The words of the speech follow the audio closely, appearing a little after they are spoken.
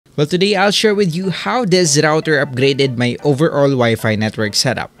Well, today I'll share with you how this router upgraded my overall Wi-Fi network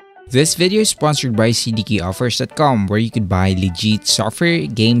setup. This video is sponsored by cdkeyoffers.com, where you could buy legit software,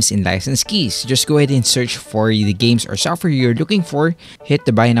 games, and license keys. Just go ahead and search for the games or software you're looking for, hit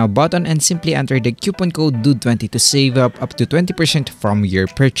the buy now button, and simply enter the coupon code DUDE20 to save up to 20% from your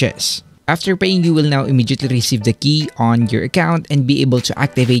purchase. After paying, you will now immediately receive the key on your account and be able to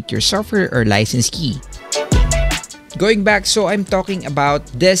activate your software or license key. Going back, so I'm talking about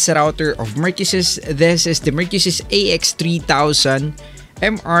this router of Mercusys. This is the Mercusys AX3000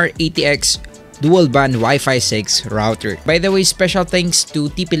 MR80X dual band Wi-Fi 6 router. By the way, special thanks to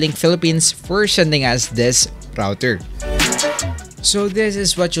TP-Link Philippines for sending us this router. So this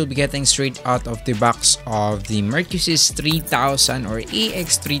is what you'll be getting straight out of the box of the Mercusys 3000 or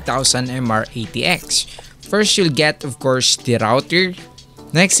AX3000 MR80X. First, you'll get, of course, the router.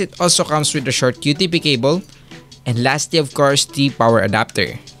 Next, it also comes with a short UTP cable. And lastly, of course, the power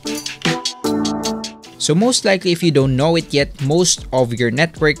adapter. So most likely, if you don't know it yet, most of your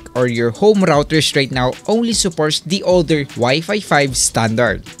network or your home routers right now only supports the older Wi-Fi 5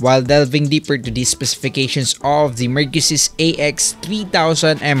 standard. While delving deeper to the specifications of the Mercusys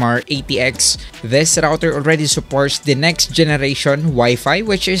AX3000 MR80X, this router already supports the next generation Wi-Fi,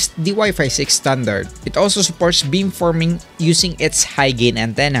 which is the Wi-Fi 6 standard. It also supports beamforming using its high gain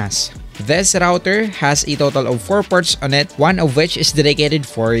antennas. This router has a total of 4 ports on it, 1 of which is dedicated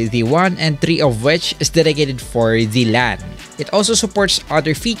for the WAN and 3 of which is dedicated for the LAN. It also supports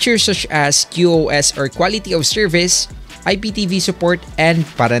other features such as QoS or quality of service, IPTV support, and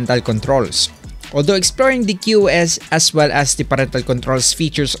parental controls. Although exploring the QoS as well as the parental controls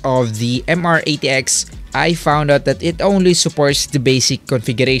features of the MR80X, I found out that it only supports the basic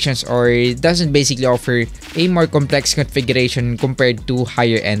configurations, or it doesn't basically offer a more complex configuration compared to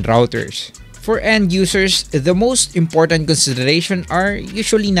higher end routers. For end users, the most important consideration are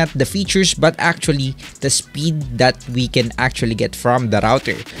usually not the features but actually the speed that we can actually get from the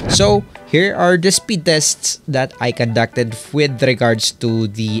router. So here are the speed tests that I conducted with regards to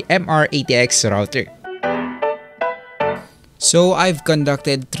the MR80X router. So I've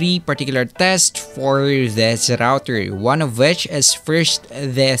conducted 3 particular tests for this router, one of which is first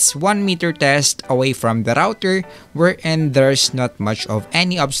this 1 meter test away from the router, wherein there's not much of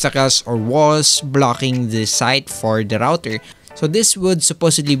any obstacles or walls blocking the site for the router. So this would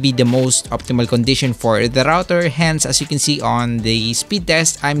supposedly be the most optimal condition for the router, hence as you can see on the speed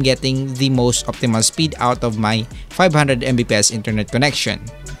test, I'm getting the most optimal speed out of my 500 Mbps internet connection.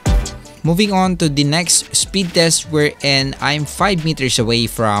 Moving on to the next speed test, wherein I'm 5 meters away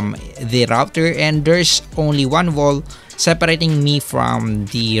from the router and there's only one wall separating me from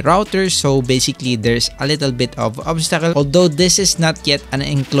the router, so basically there's a little bit of obstacle, although this is not yet an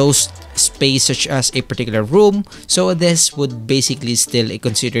enclosed space such as a particular room, so this would basically still be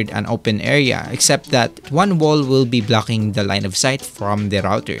considered an open area, except that one wall will be blocking the line of sight from the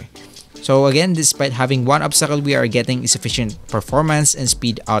router. So again, despite having one obstacle, we are getting sufficient performance and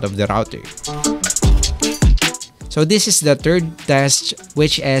speed out of the router. So this is the third test,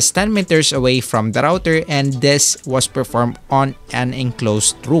 which is 10 meters away from the router, and this was performed on an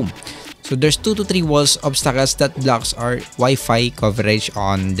enclosed room. So there's 2 to 3 walls obstacles that blocks our Wi-Fi coverage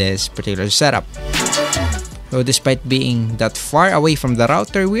on this particular setup. So despite being that far away from the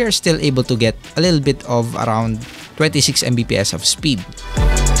router, we are still able to get a little bit of around 26 Mbps of speed.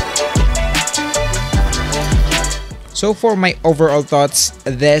 So for my overall thoughts,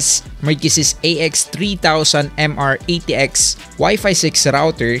 this Mercusys AX3000 MR80X Wi-Fi 6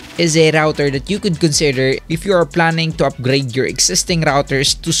 router is a router that you could consider if you are planning to upgrade your existing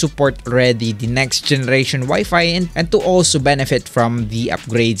routers to support already the next generation Wi-Fi and to also benefit from the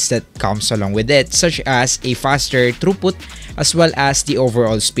upgrades that comes along with it, such as a faster throughput as well as the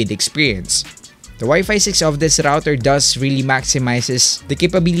overall speed experience. The Wi-Fi 6 of this router does really maximizes the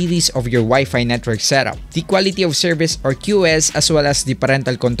capabilities of your Wi-Fi network setup. The quality of service or QoS as well as the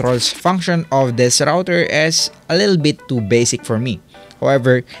parental controls function of this router is a little bit too basic for me.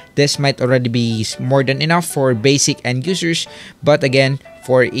 However, this might already be more than enough for basic end users, but again,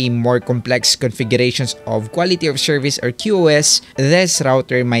 for a more complex configurations of quality of service or QoS, this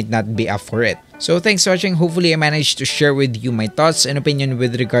router might not be up for it. So thanks for watching. Hopefully I managed to share with you my thoughts and opinion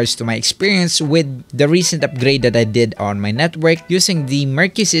with regards to my experience with the recent upgrade that I did on my network using the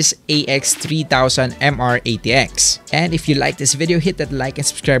Mercusys AX3000 MR80X. And if you like this video, hit that like and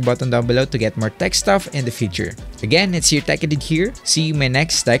subscribe button down below to get more tech stuff in the future. Again, it's your TECHY here. See you in my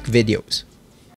next tech videos.